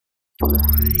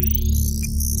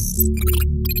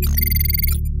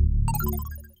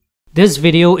This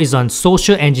video is on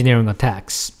social engineering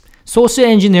attacks. Social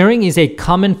engineering is a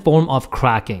common form of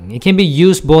cracking. It can be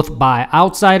used both by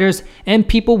outsiders and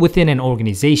people within an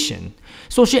organization.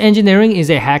 Social engineering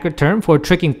is a hacker term for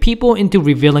tricking people into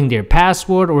revealing their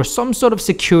password or some sort of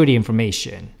security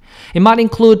information. It might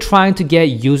include trying to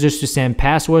get users to send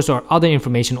passwords or other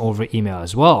information over email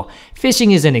as well.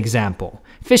 Phishing is an example.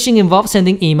 Phishing involves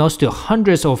sending emails to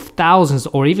hundreds of thousands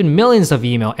or even millions of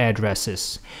email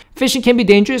addresses. Phishing can be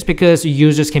dangerous because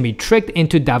users can be tricked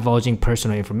into divulging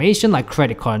personal information like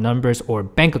credit card numbers or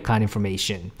bank account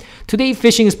information. Today,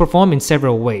 phishing is performed in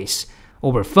several ways: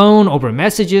 over phone, over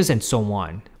messages, and so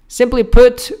on. Simply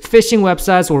put, phishing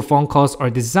websites or phone calls are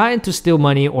designed to steal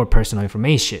money or personal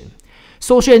information.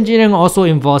 Social engineering also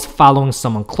involves following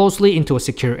someone closely into a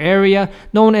secure area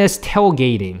known as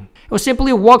tailgating, or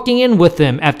simply walking in with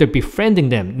them after befriending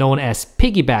them, known as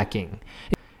piggybacking.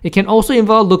 It can also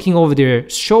involve looking over their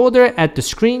shoulder at the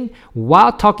screen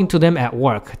while talking to them at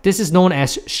work. This is known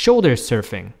as shoulder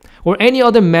surfing, or any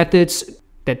other methods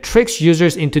that tricks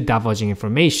users into divulging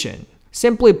information.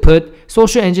 Simply put,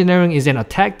 social engineering is an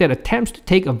attack that attempts to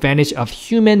take advantage of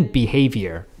human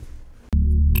behavior.